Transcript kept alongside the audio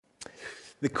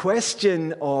The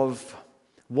question of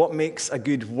what makes a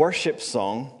good worship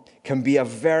song can be a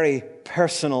very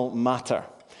personal matter.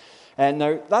 And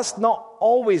now, that's not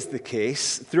always the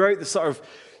case. Throughout the sort of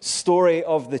story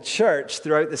of the church,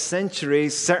 throughout the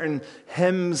centuries, certain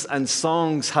hymns and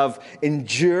songs have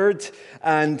endured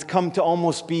and come to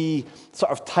almost be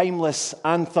sort of timeless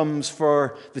anthems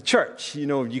for the church. You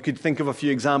know, you could think of a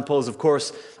few examples, of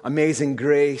course, Amazing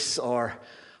Grace, or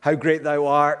How Great Thou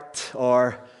Art,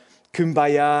 or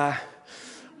Kumbaya,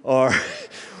 or,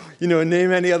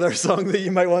 name any other song that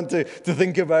you might want to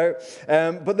think about.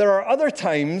 But there are other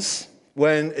times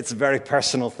when it's a very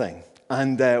personal thing.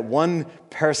 And one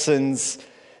person's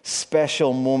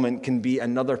special moment can be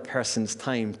another person's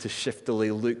time to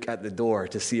shiftily look at the door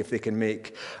to see if they can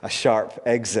make a sharp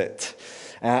exit.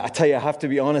 I tell you, I have to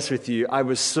be honest with you, I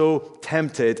was so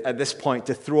tempted at this point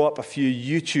to throw up a few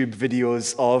YouTube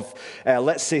videos of,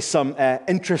 let's say, some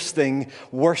interesting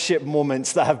worship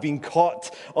moments that have been caught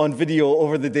on video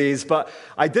over the days, but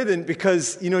I didn't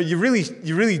because, you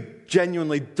really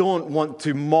genuinely don't want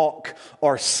to mock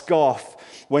or scoff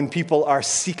when people are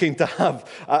seeking to have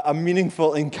a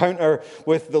meaningful encounter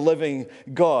with the living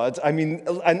God. I mean,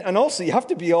 and also you have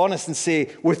to be honest and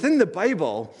say, within the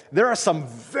Bible, there are some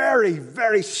very,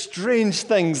 very strange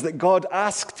things that God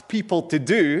asked people to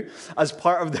do as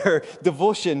part of their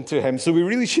devotion to Him. So we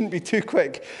really shouldn't be too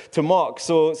quick to mock.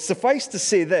 So suffice to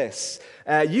say this,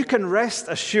 you can rest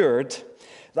assured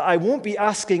that I won't be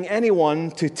asking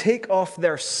anyone to take off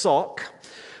their sock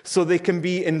so they can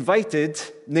be invited,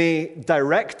 nay,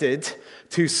 directed,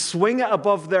 to swing it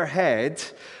above their head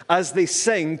as they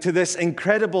sing to this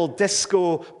incredible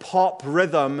disco pop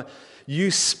rhythm,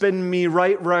 "You spin me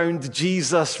right round,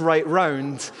 Jesus, right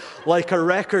round, like a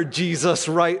record, Jesus,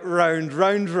 right round,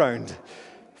 round, round."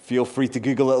 Feel free to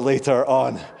Google it later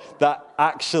on. That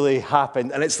actually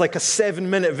happened, and it's like a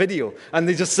 7-minute video, and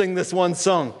they just sing this one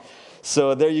song.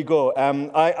 So there you go. I'm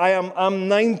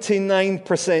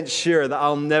 99% sure that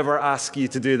I'll never ask you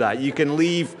to do that. You can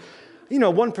leave,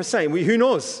 1%. Who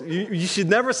knows? You should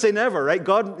never say never, right?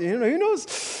 God, who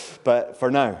knows? But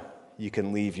for now, you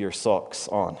can leave your socks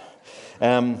on.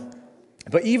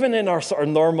 But even in our sort of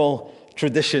normal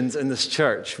traditions in this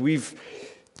church, we've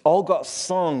all got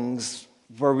songs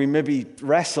where we maybe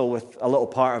wrestle with a little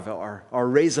part of it or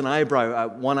raise an eyebrow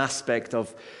at one aspect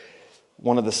of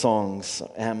one of the songs.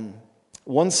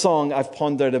 One song I've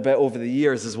pondered a bit over the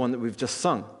years is one that we've just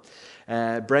sung.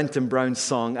 Brenton Brown's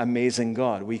song, "Amazing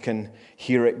God." We can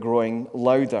hear it growing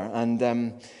louder.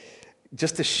 And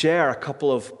just to share a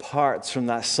couple of parts from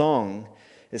that song,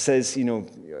 it says,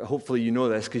 hopefully you know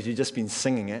this because you've just been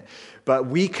singing it, but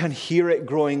we can hear it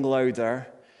growing louder,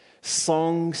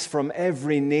 songs from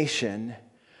every nation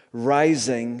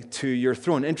rising to your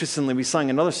throne. Interestingly, we sang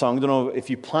another song. I don't know if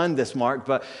you planned this, Mark,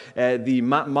 but the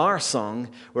Matt Maher song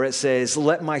where it says,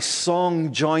 "Let my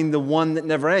song join the one that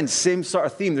never ends." Same sort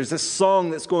of theme. There's this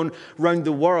song that's going around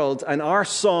the world, and our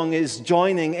song is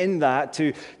joining in that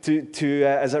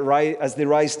as they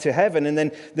rise to heaven. And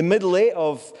then the middle eight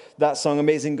of that song,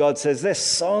 "Amazing God," says this: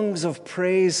 "Songs of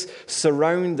praise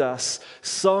surround us.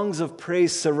 Songs of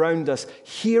praise surround us.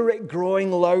 Hear it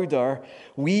growing louder.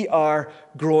 We are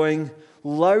growing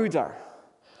louder."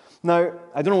 Now,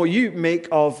 I don't know what you make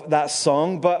of that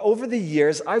song, but over the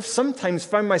years, I've sometimes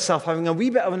found myself having a wee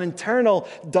bit of an internal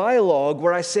dialogue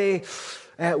where I say,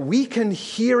 we can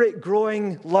hear it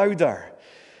growing louder.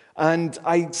 And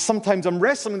I'm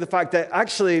wrestling with the fact that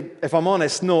actually, if I'm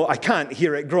honest, no, I can't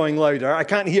hear it growing louder. I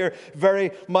can't hear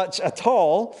very much at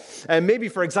all. Maybe,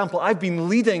 for example, I've been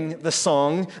leading the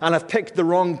song and I've picked the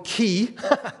wrong key,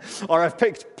 or I've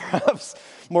picked perhaps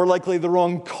more likely the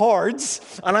wrong chords,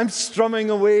 and I'm strumming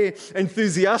away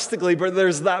enthusiastically, but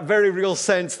there's that very real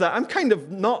sense that I'm kind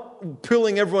of not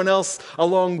pulling everyone else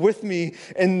along with me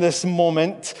in this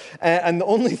moment, and the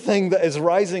only thing that is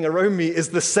rising around me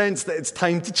is the sense that it's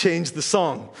time to change the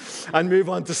song and move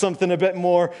on to something a bit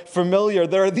more familiar.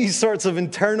 There are these sorts of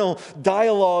internal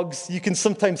dialogues you can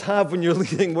sometimes have when you're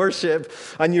leading worship,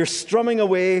 and you're strumming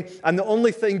away, and the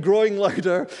only thing growing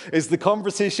louder is the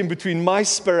conversation between my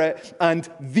spirit and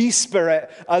the Spirit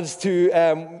as to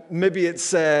maybe it's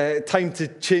time to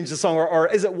change the song, or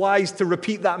is it wise to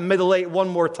repeat that middle eight one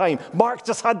more time? Mark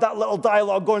just had that little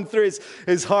dialogue going through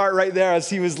his heart right there as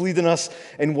he was leading us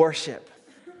in worship.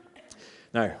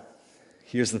 Now,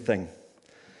 here's the thing.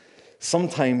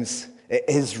 Sometimes it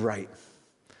is right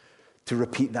to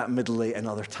repeat that middle eight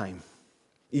another time,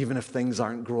 even if things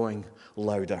aren't growing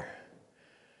louder.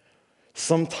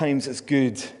 Sometimes it's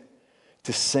good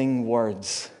to sing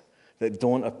words that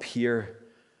don't appear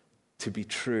to be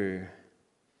true,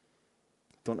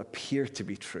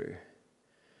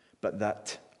 but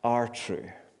that are true,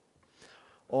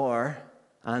 or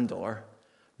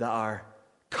that are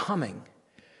coming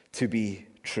to be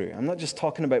true. I'm not just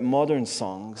talking about modern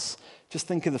songs. Just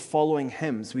think of the following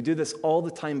hymns. We do this all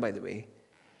the time, by the way.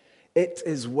 It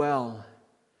is well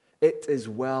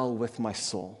with my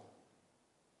soul.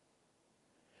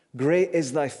 Great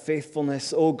is thy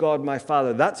faithfulness, O God my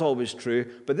Father. That's always true.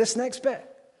 But this next bit,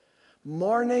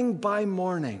 morning by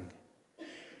morning,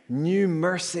 new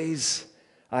mercies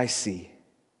I see.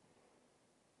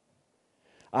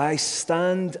 I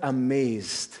stand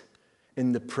amazed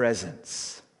in the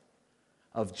presence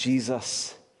of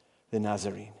Jesus the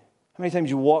Nazarene. How many times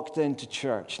you walked into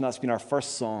church, and that's been our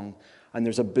first song, and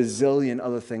there's a bazillion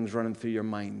other things running through your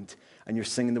mind, and you're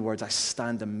singing the words, I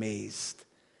stand amazed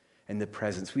in the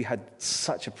presence. We had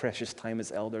such a precious time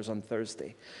as elders on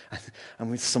Thursday,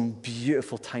 and with some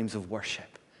beautiful times of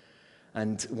worship.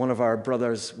 And one of our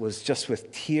brothers was just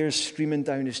with tears streaming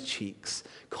down his cheeks,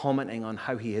 commenting on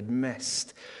how he had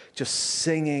missed just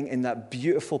singing in that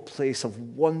beautiful place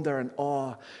of wonder and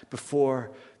awe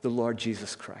before the Lord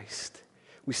Jesus Christ.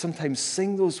 We sometimes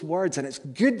sing those words, and it's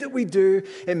good that we do.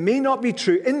 It may not be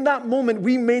true. In that moment,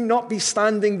 we may not be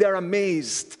standing there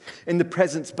amazed in the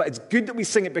presence, but it's good that we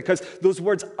sing it because those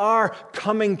words are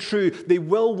coming true. They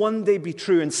will one day be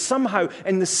true. And somehow,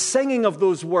 in the singing of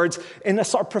those words, in a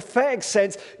sort of prophetic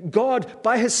sense, God,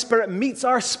 by His Spirit, meets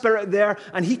our spirit there,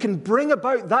 and He can bring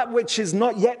about that which is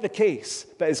not yet the case,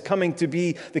 but is coming to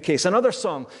be the case. Another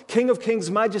song, King of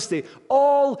Kings' Majesty,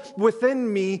 all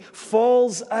within me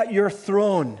falls at your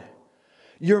throne.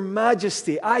 Your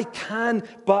majesty, I can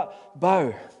but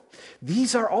bow.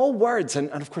 These are all words, and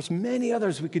of course many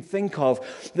others we could think of,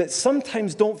 that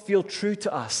sometimes don't feel true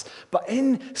to us. But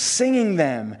in singing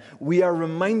them, we are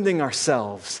reminding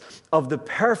ourselves of the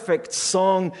perfect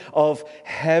song of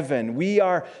heaven. We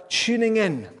are tuning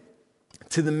in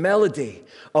to the melody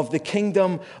of the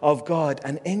kingdom of God.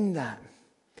 And in that,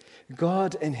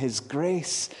 God in His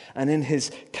grace and in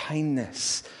His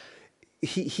kindness,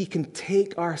 He can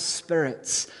take our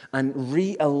spirits and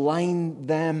realign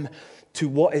them to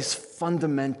what is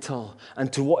fundamental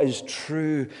and to what is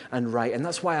true and right. And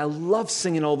that's why I love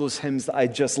singing all those hymns that I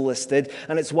just listed.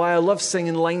 And it's why I love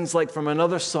singing lines like from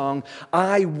another song,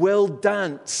 I will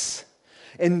dance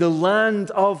in the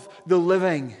land of the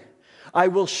living. I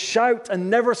will shout and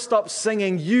never stop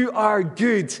singing, you are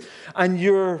good, and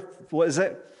your, what is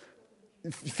it?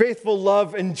 Faithful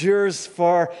love endures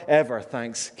forever.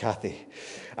 Thanks, Kathy.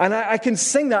 And I can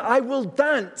sing that. I will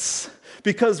dance.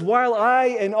 Because while I,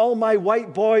 in all my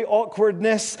white boy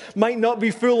awkwardness, might not be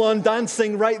full on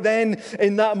dancing right then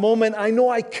in that moment, I know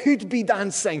I could be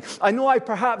dancing. I know I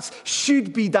perhaps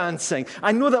should be dancing.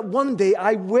 I know that one day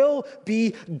I will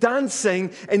be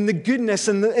dancing in the goodness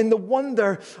and in the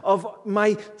wonder of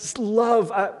my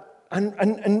love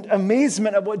and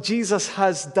amazement at what Jesus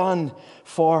has done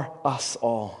for us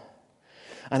all.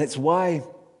 And it's why,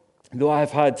 though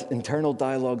I've had internal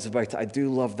dialogues about it, I do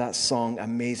love that song,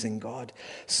 Amazing God.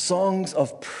 Songs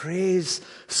of praise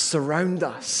surround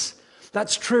us.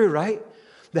 That's true, right?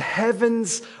 The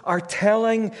heavens are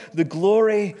telling the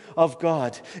glory of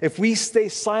God. If we stay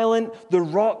silent, the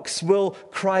rocks will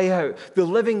cry out. The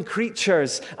living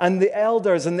creatures and the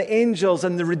elders and the angels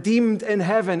and the redeemed in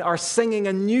heaven are singing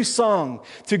a new song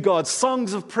to God.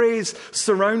 Songs of praise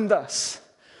surround us.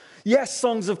 Yes,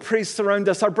 songs of praise surround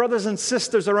us. Our brothers and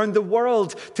sisters around the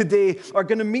world today are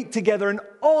going to meet together in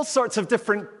all sorts of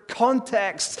different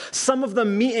contexts. Some of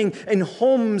them meeting in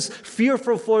homes,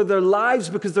 fearful for their lives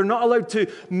because they're not allowed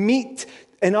to meet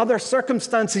in other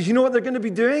circumstances. You know what they're going to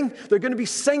be doing? They're going to be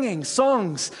singing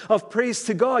songs of praise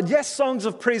to God. Yes, songs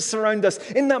of praise surround us.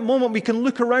 In that moment, we can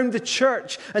look around the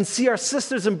church and see our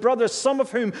sisters and brothers, some of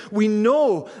whom we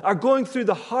know are going through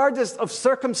the hardest of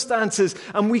circumstances,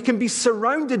 and we can be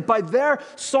surrounded by their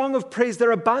song of praise,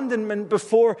 their abandonment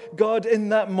before God in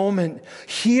that moment.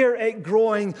 Hear it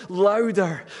growing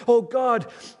louder. Oh God,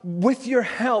 with your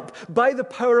help, by the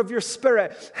power of your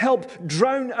Spirit, help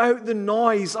drown out the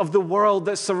noise of the world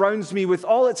that surrounds me with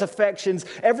all its affections,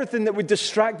 everything that would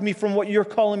distract me from what you're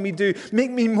calling me to do. Make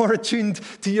me more attuned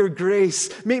to your grace.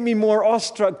 Make me more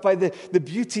awestruck by the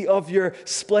beauty of your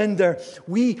splendor.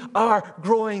 We are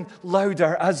growing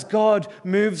louder as God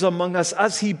moves among us,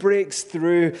 as He breaks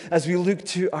through, as we look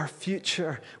to our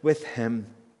future with Him.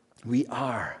 We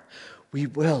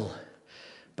will,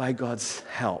 by God's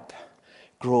help,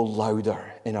 grow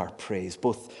louder in our praise,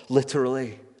 both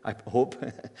literally, I hope,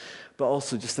 but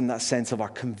also just in that sense of our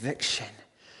conviction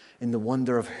in the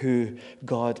wonder of who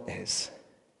God is.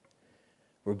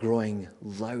 We're growing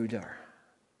louder.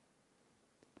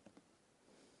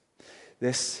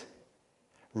 This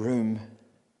room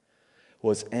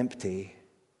was empty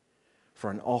for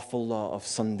an awful lot of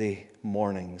Sunday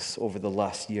mornings over the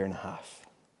last year and a half.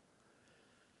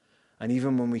 And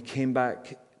even when we came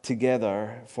back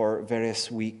together for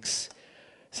various weeks,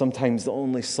 sometimes the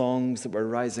only songs that were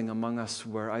rising among us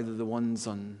were either the ones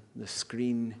on the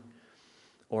screen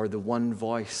or the one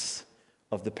voice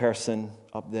of the person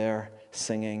up there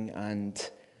singing, and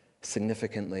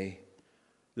significantly,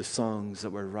 the songs that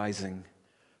were rising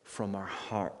from our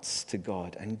hearts to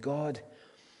God. And God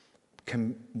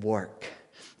can work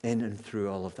in and through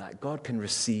all of that. God can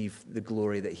receive the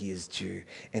glory that he is due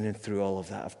in and through all of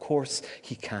that. Of course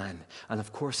he can, and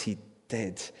of course he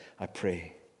did, I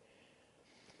pray.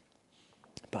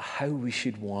 But how we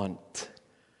should want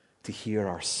to hear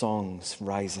our songs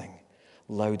rising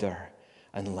louder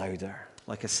and louder.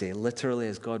 Like I say, literally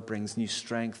as God brings new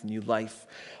strength, new life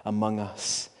among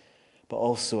us, but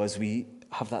also as we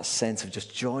have that sense of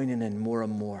just joining in more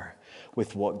and more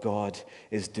with what God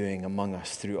is doing among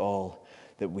us through all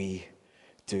that we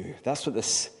do. That's what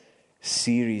this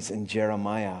series in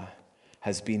Jeremiah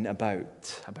has been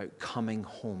about coming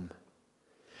home,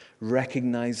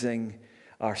 recognizing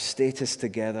our status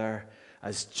together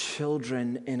as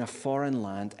children in a foreign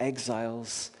land,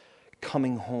 exiles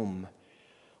coming home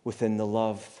within the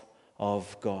love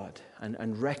of God,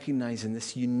 and recognizing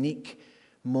this unique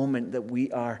moment that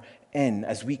we are in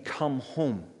as we come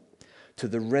home to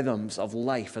the rhythms of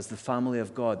life as the family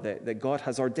of God that God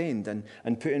has ordained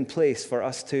and put in place for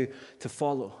us to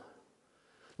follow.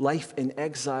 Life in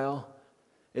exile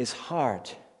is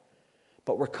hard,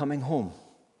 but we're coming home.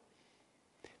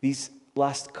 These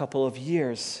last couple of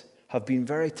years have been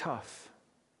very tough,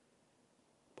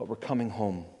 but we're coming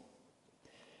home.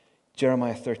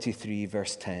 Jeremiah 33,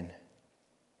 verse 10.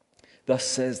 Thus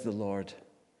says the Lord,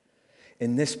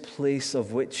 in this place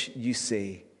of which you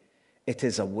say, it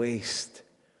is a waste,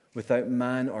 without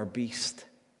man or beast,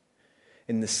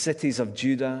 in the cities of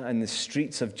Judah and the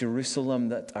streets of Jerusalem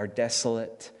that are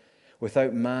desolate,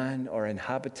 without man or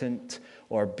inhabitant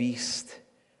or beast,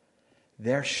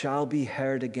 there shall be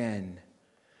heard again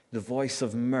the voice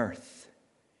of mirth.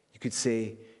 You could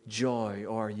say joy,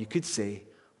 or you could say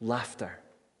laughter.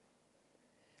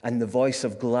 And the voice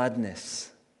of gladness,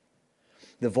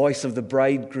 the voice of the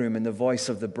bridegroom and the voice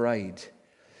of the bride,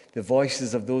 the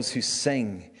voices of those who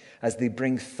sing as they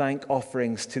bring thank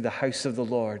offerings to the house of the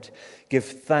Lord. Give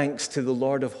thanks to the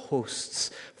Lord of hosts,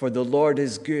 for the Lord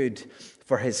is good,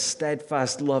 for his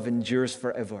steadfast love endures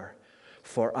forever.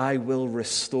 For I will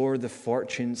restore the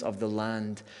fortunes of the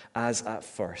land as at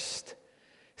first,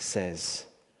 says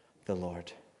the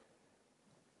Lord.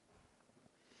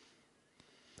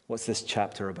 What's this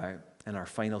chapter about? In our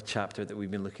final chapter that we've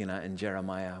been looking at in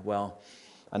Jeremiah? Well,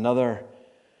 another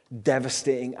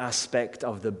devastating aspect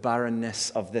of the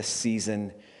barrenness of this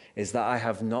season is that I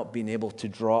have not been able to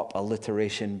drop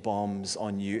alliteration bombs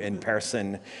on you in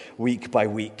person week by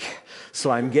week. So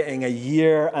I'm getting a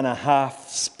year and a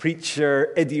half's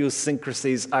preacher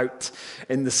idiosyncrasies out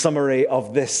in the summary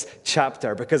of this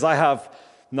chapter, because I have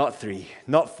not 3,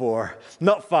 not 4,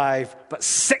 not 5, but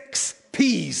 6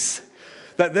 P's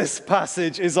that this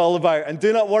passage is all about. And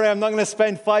do not worry, I'm not going to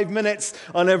spend 5 minutes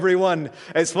on every one.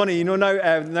 It's funny, now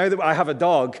that I have a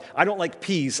dog, I don't like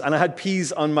peas. And I had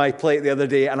peas on my plate the other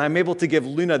day, and I'm able to give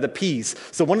Luna the peas.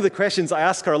 So one of the questions I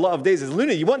ask her a lot of days is,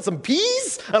 Luna, you want some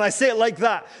peas? And I say it like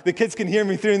that. The kids can hear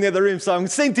me through in the other room. So I'm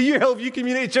saying to you, Hillview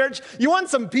Community Church, you want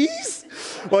some peas?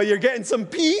 Well, you're getting some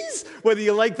peas, whether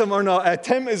you like them or not.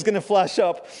 Tim is going to flash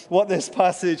up what this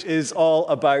passage is all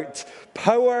about.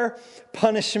 Power,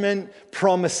 punishment,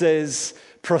 promises,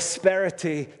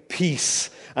 prosperity, peace,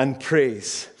 and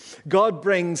praise. God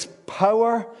brings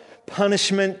power,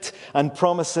 punishment, and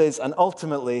promises, and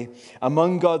ultimately,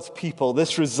 among God's people,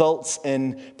 this results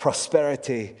in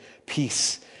prosperity,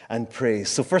 peace, and praise.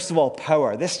 So first of all,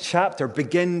 power. This chapter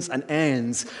begins and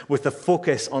ends with a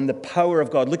focus on the power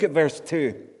of God. Look at verse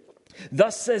 2.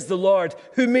 Thus says the Lord,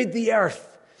 who made the earth,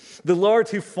 the Lord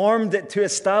who formed it to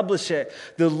establish it.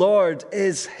 The Lord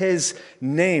is his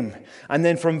name. And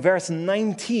then from verse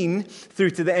 19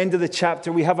 through to the end of the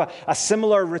chapter, we have a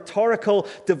similar rhetorical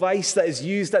device that is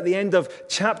used at the end of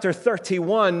chapter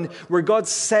 31, where God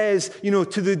says,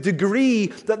 to the degree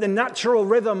that the natural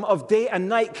rhythm of day and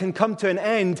night can come to an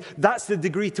end, that's the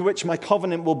degree to which my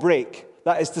covenant will break.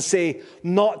 That is to say,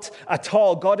 not at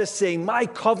all. God is saying, my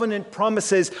covenant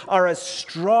promises are as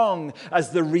strong as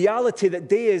the reality that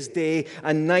day is day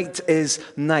and night is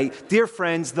night. Dear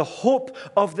friends, the hope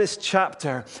of this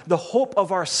chapter, the hope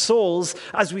of our souls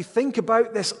as we think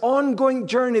about this ongoing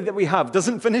journey that we have,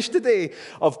 doesn't finish today,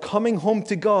 of coming home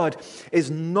to God, is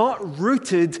not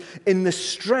rooted in the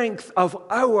strength of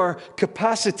our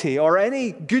capacity or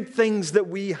any good things that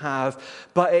we have,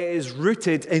 but it is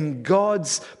rooted in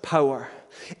God's power.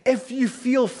 If you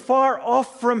feel far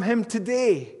off from Him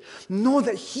today, know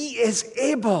that He is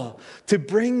able to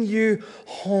bring you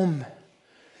home.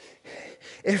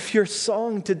 If your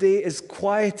song today is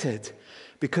quieted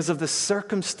because of the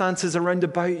circumstances around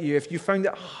about you, if you found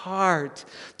it hard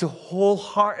to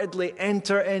wholeheartedly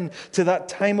enter into that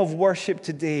time of worship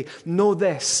today, know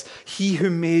this: He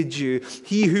who made you,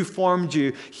 He who formed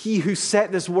you, He who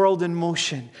set this world in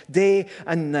motion, day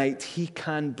and night, He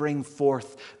can bring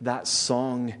forth that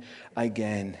song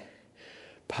again.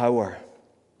 Power.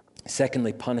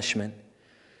 Secondly, punishment.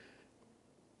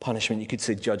 Punishment, you could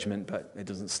say judgment, but it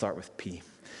doesn't start with P.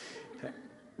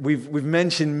 We've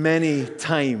mentioned many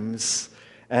times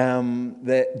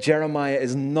that Jeremiah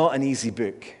is not an easy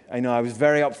book. I know I was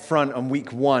very upfront on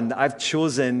week 1. I've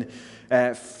chosen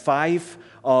 5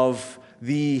 of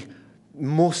the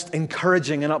most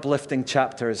encouraging and uplifting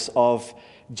chapters of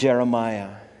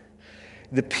Jeremiah.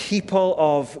 The people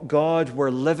of God were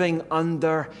living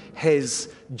under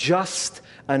His just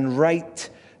and right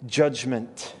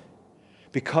judgment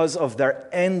because of their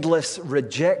endless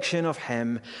rejection of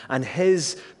Him and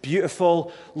His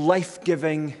beautiful,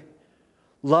 life-giving,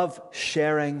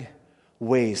 love-sharing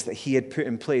ways that He had put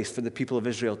in place for the people of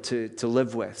Israel to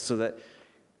live with, so that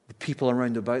the people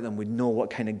around about them would know what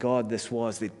kind of God this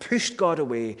was. They'd pushed God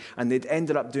away, and they'd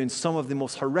ended up doing some of the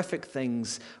most horrific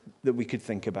things that we could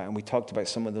think about. And we talked about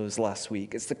some of those last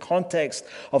week. It's the context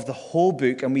of the whole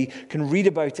book, and we can read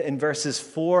about it in verses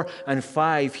 4 and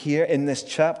 5 here in this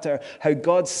chapter. How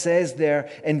God says there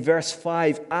in verse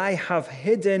 5, I have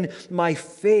hidden my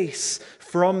face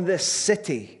from this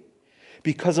city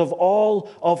because of all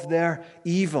of their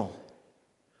evil.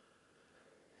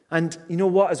 And you know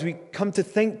what? As we come to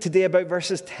think today about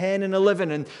verses 10 and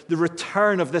 11 and the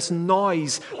return of this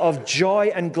noise of joy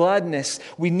and gladness,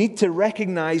 we need to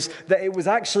recognize that it was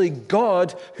actually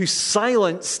God who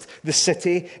silenced the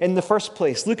city in the first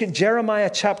place. Look at Jeremiah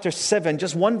chapter 7,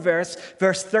 just one verse,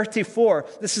 verse 34.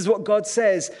 This is what God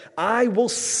says: I will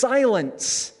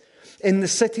silence in the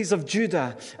cities of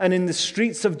Judah and in the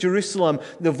streets of Jerusalem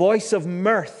the voice of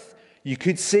mirth. You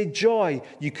could say joy,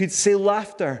 you could say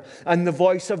laughter, and the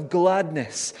voice of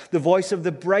gladness, the voice of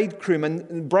the bridegroom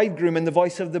and the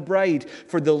voice of the bride,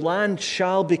 for the land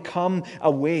shall become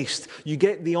a waste. You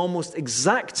get the almost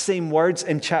exact same words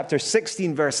in chapter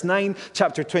 16, verse 9,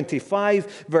 chapter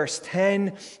 25, verse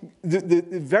 10, the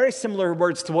very similar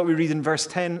words to what we read in verse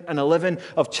 10 and 11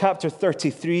 of chapter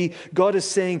 33. God is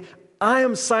saying, I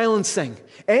am silencing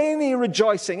any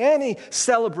rejoicing, any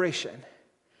celebration,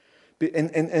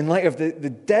 in light of the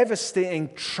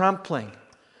devastating trampling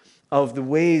of the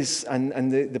ways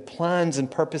and the plans and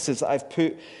purposes that I've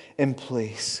put in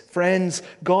place. Friends,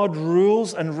 God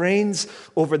rules and reigns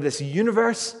over this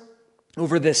universe,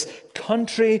 over this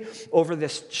country, over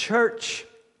this church,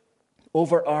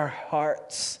 over our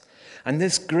hearts. And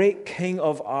this great King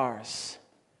of ours,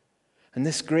 and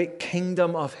this great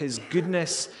kingdom of His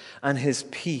goodness and His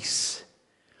peace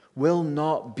will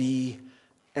not be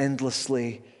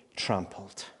endlessly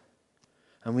trampled.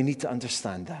 And we need to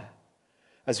understand that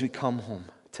as we come home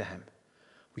to Him.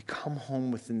 We come home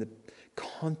within the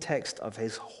context of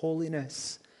His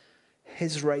holiness,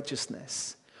 His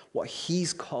righteousness, what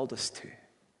He's called us to.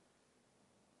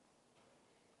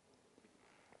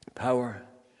 Power,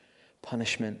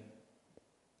 punishment,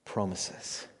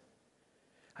 promises.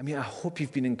 I mean, I hope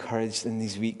you've been encouraged in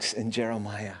these weeks in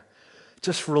Jeremiah.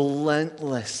 Just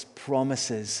relentless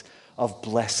promises of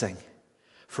blessing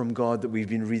from God that we've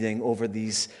been reading over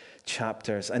these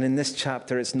chapters. And in this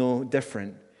chapter, it's no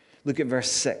different. Look at verse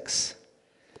 6.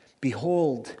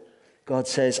 Behold, God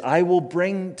says, I will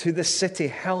bring to the city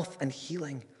health and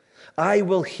healing. I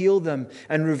will heal them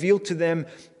and reveal to them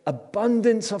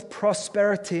abundance of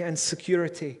prosperity and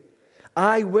security.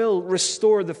 I will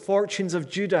restore the fortunes of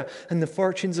Judah and the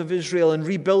fortunes of Israel and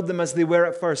rebuild them as they were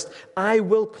at first. I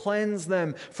will cleanse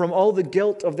them from all the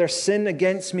guilt of their sin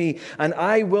against me, and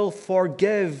I will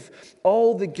forgive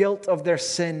all the guilt of their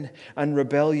sin and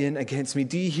rebellion against me.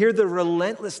 Do you hear the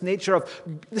relentless nature of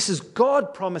this? Is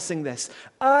God promising this?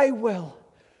 I will.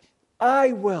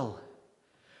 I will.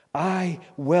 I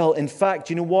will. In fact,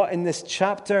 you know what? In this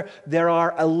chapter, there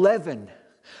are 11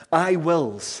 I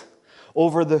wills.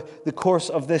 over the course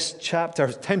of this chapter. I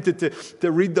was tempted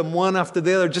to read them one after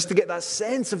the other just to get that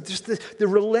sense of just the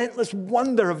relentless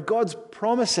wonder of God's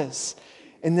promises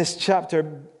in this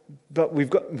chapter. But we've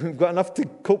got enough to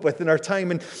cope with in our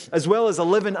time. And as well as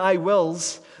 11 I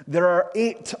wills, there are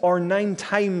 8 or 9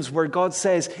 times where God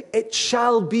says, it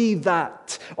shall be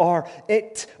that, or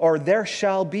there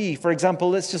shall be. For example,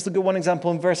 let's just look at one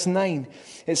example in verse 9.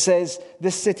 It says,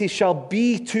 this city shall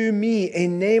be to me a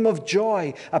name of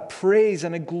joy, a praise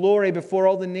and a glory before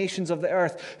all the nations of the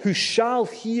earth, who shall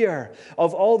hear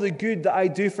of all the good that I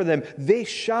do for them. They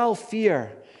shall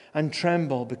fear and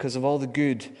tremble because of all the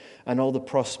good and all the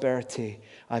prosperity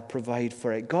I provide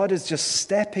for it. God is just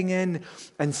stepping in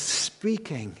and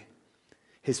speaking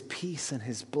his peace and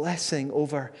his blessing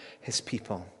over his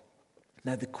people.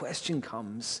 Now the question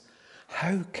comes,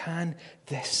 how can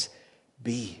this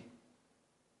be?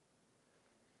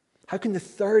 How can the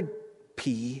third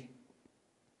P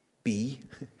be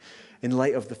in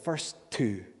light of the first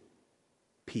 2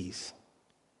 P's?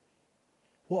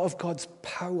 What of God's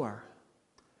power?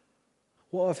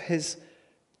 What of his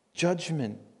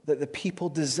judgment that the people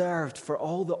deserved for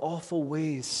all the awful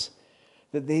ways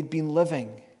that they'd been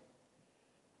living?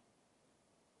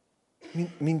 I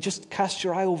mean, just cast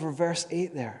your eye over verse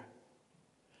 8 there.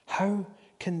 How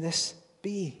can this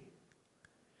be?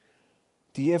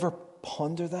 Do you ever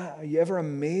ponder that? Are you ever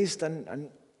amazed and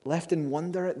left in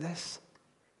wonder at this?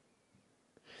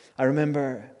 I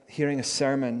remember hearing a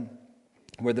sermon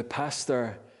where the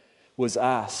pastor was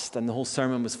asked, and the whole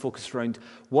sermon was focused around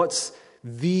what's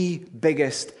the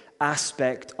biggest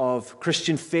aspect of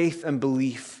Christian faith and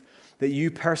belief that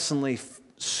you personally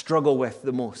struggle with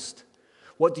the most?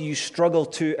 What do you struggle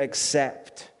to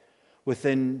accept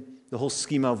within the whole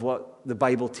schema of what the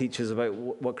Bible teaches about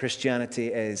what Christianity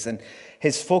is? And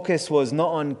his focus was not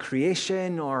on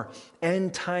creation or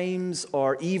end times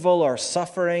or evil or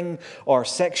suffering or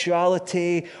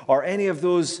sexuality or any of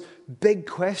those big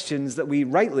questions that we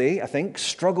rightly, I think,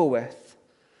 struggle with.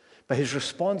 But his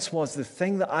response was, the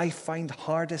thing that I find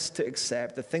hardest to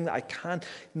accept, the thing that I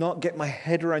cannot get my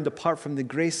head around apart from the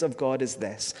grace of God is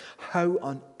this: how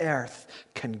on earth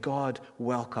can God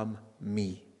welcome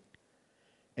me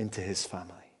into his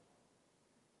family?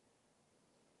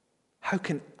 How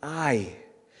can I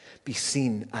be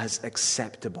seen as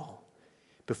acceptable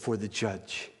before the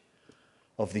judge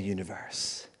of the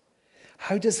universe?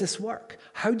 How does this work?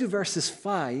 How do verses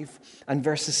 5 and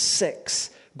verses 6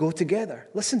 go together?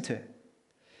 Listen to it.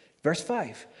 Verse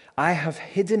 5. I have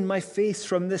hidden my face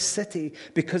from this city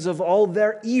because of all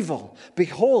their evil.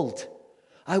 Behold,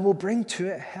 I will bring to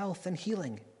it health and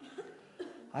healing.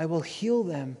 I will heal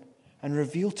them and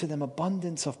reveal to them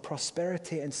abundance of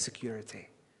prosperity and security.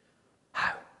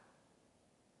 How?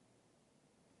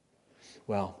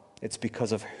 Well, it's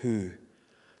because of who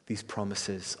these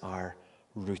promises are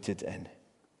rooted in.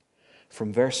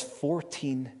 From verse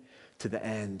 14 to the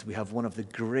end, we have one of the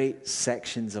great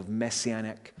sections of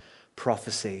messianic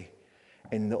prophecy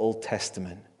in the Old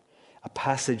Testament, a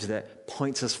passage that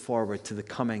points us forward to the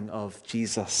coming of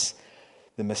Jesus,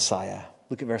 the Messiah.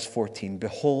 Look at verse 14.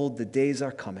 Behold, the days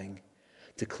are coming,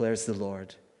 declares the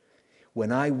Lord,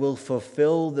 when I will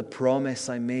fulfill the promise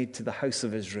I made to the house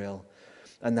of Israel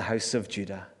and the house of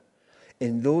Judah.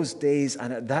 In those days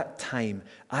and at that time,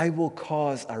 I will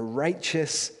cause a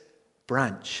righteous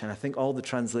branch, and I think all the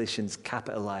translations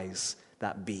capitalize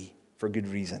that B for good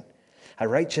reason, a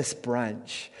righteous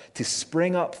branch to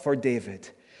spring up for David,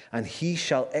 and he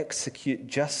shall execute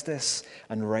justice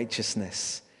and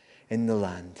righteousness in the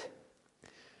land.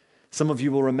 Some of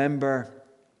you will remember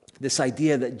this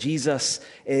idea that Jesus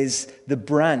is the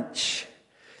branch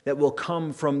that will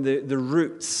come from the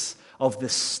roots of the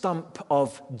stump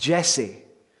of Jesse,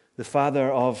 the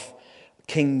father of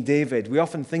King David. We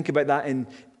often think about that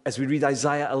as we read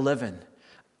Isaiah 11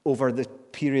 over the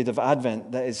period of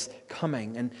Advent that is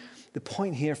coming. And the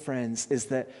point here, friends, is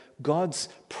that God's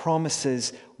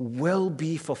promises will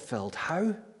be fulfilled.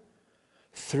 How?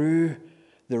 Through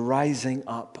the rising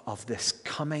up of this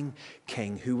coming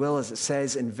king who will, as it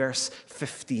says in verse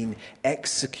 15,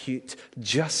 execute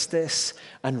justice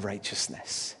and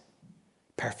righteousness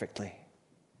perfectly.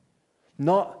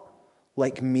 Not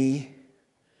like me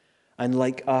and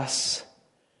like us,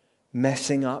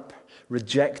 messing up,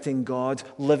 rejecting God,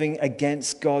 living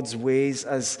against God's ways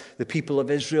as the people of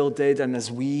Israel did and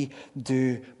as we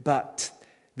do. But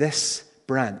this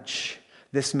branch,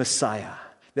 this Messiah,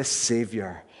 this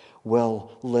Savior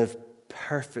will live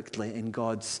perfectly in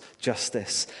God's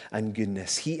justice and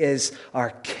goodness. He is our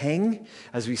king,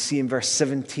 as we see in verse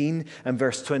 17 and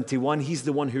verse 21. He's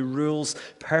the one who rules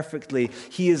perfectly.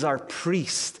 He is our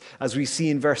priest, as we see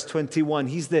in verse 21.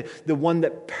 He's the one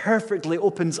that perfectly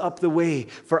opens up the way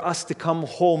for us to come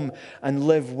home and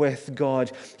live with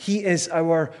God. He is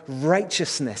our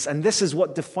righteousness, and this is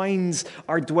what defines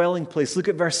our dwelling place. Look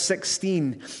at verse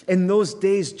 16. In those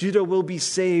days, Judah will be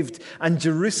saved, and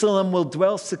Jerusalem will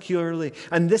dwell securely.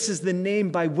 And this is the name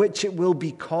by which it will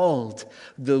be called.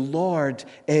 The Lord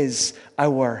is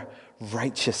our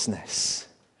righteousness.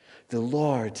 The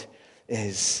Lord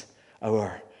is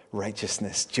our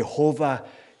righteousness. Jehovah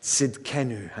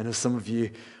Tzidkenu. I know some of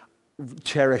you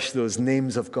cherish those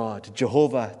names of God.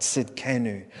 Jehovah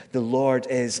Tzidkenu. The Lord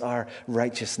is our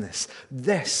righteousness.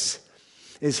 This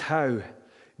is how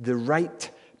the right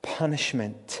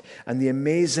punishment and the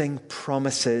amazing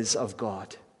promises of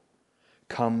God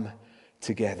come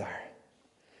together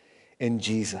in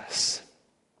Jesus,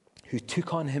 who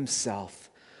took on himself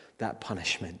that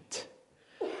punishment,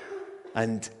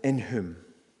 and in whom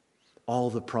all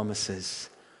the promises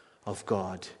of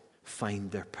God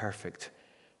find their perfect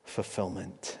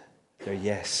fulfillment, their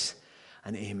yes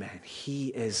and amen. He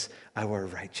is our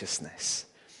righteousness.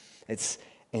 It's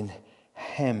in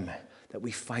him that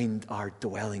we find our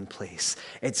dwelling place.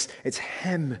 It's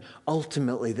him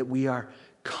ultimately that we are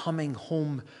coming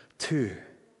home to.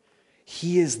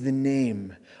 He is the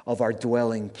name of our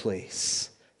dwelling place.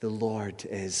 The Lord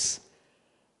is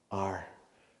our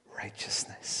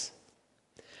righteousness.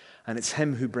 And it's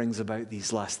him who brings about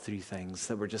these last three things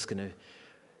that we're just going to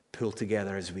pull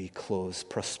together as we close: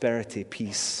 prosperity,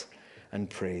 peace, and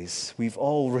praise. We've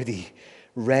already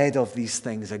read of these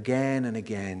things again and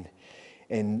again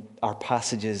in our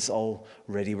passages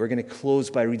already. We're going to close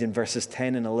by reading verses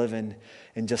 10 and 11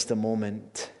 in just a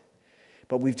moment.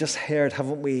 But we've just heard,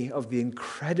 haven't we, of the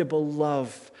incredible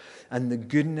love and the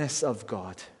goodness of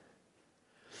God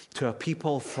to a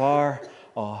people far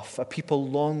off, a people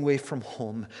long way from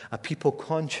home, a people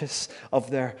conscious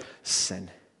of their sin,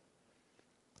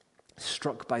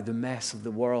 struck by the mess of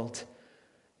the world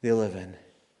they live in.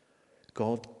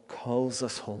 God calls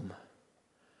us home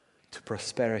to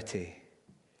prosperity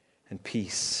and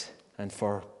peace, and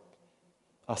for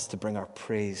us to bring our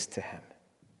praise to him.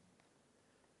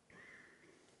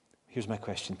 Here's my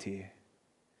question to you.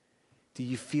 Do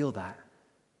you feel that?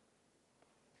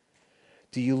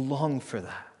 Do you long for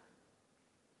that?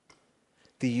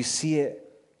 Do you see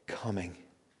it coming?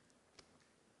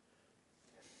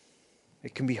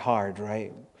 It can be hard,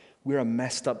 right? We're a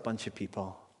messed up bunch of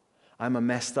people. I'm a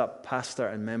messed up pastor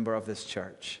and member of this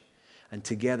church. And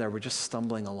together we're just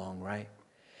stumbling along, right?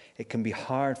 It can be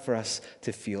hard for us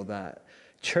to feel that.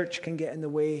 Church can get in the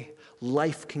way.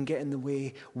 Life can get in the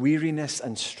way. Weariness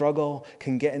and struggle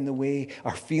can get in the way.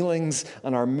 Our feelings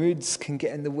and our moods can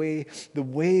get in the way. The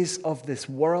ways of this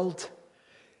world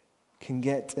can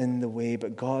get in the way.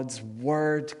 But God's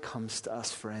word comes to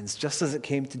us, friends, just as it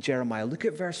came to Jeremiah. Look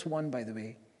at verse 1, by the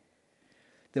way.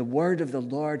 The word of the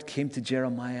Lord came to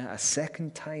Jeremiah a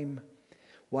second time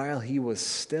while he was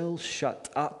still shut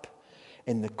up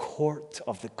in the court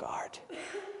of the guard.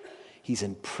 He's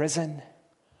in prison.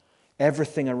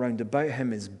 Everything around about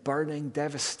him is burning,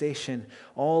 devastation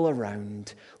all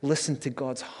around. Listen to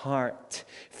God's heart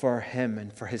for him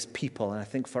and for his people, and I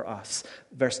think for us.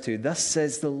 Verse 2, thus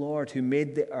says the Lord who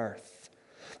made the earth,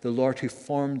 the Lord who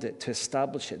formed it to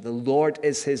establish it. The Lord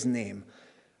is his name.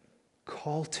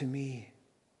 Call to me,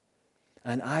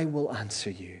 and I will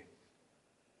answer you,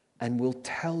 and will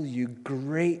tell you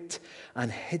great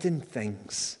and hidden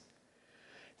things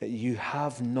that you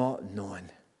have not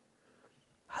known.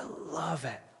 I love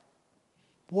it.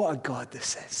 What a God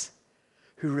this is,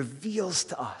 who reveals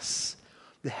to us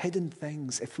the hidden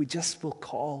things if we just will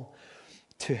call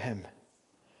to him.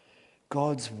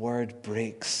 God's word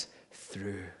breaks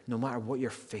through, no matter what you're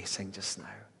facing just now,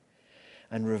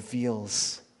 and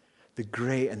reveals the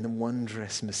great and the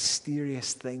wondrous,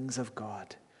 mysterious things of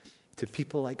God to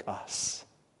people like us,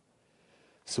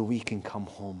 so we can come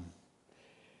home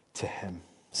to him.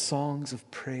 Songs of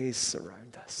praise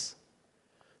surround us.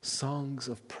 Songs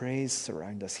of praise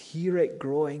surround us. Hear it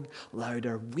growing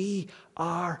louder. We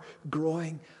are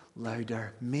growing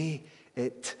louder. May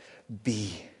it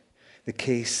be the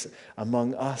case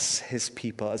among us, his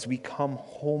people, as we come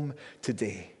home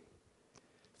today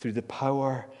through the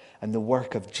power and the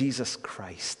work of Jesus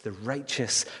Christ, the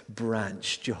righteous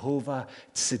branch, Jehovah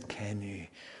Tzidkenu.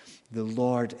 The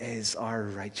Lord is our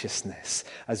righteousness.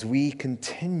 As we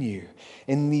continue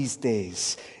in these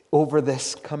days over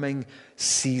this coming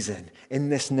season, in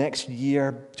this next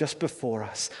year just before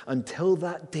us, until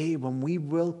that day when we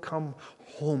will come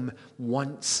home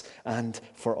once and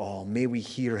for all. May we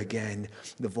hear again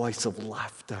the voice of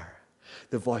laughter,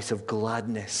 the voice of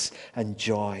gladness and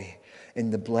joy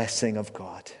in the blessing of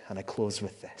God. And I close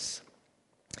with this.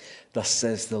 Thus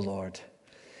says the Lord,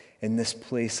 in this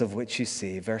place of which you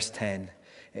say, verse 10,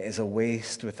 it is a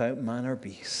waste without man or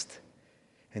beast.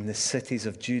 In the cities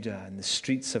of Judah and the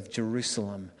streets of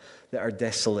Jerusalem that are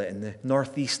desolate, in the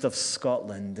northeast of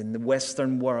Scotland, in the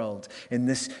Western world, in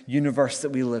this universe that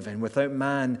we live in, without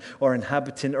man or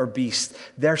inhabitant or beast,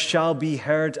 there shall be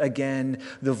heard again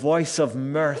the voice of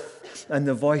mirth and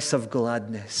the voice of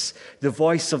gladness, the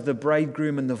voice of the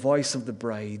bridegroom and the voice of the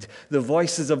bride, the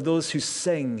voices of those who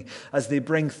sing as they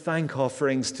bring thank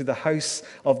offerings to the house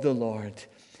of the Lord.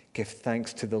 Give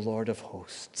thanks to the Lord of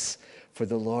hosts, for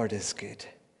the Lord is good,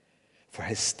 for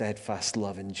his steadfast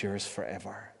love endures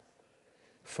forever.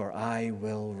 For I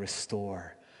will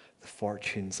restore the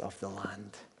fortunes of the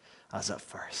land as at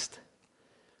first,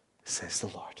 says the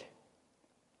Lord.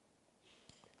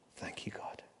 Thank you,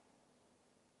 God.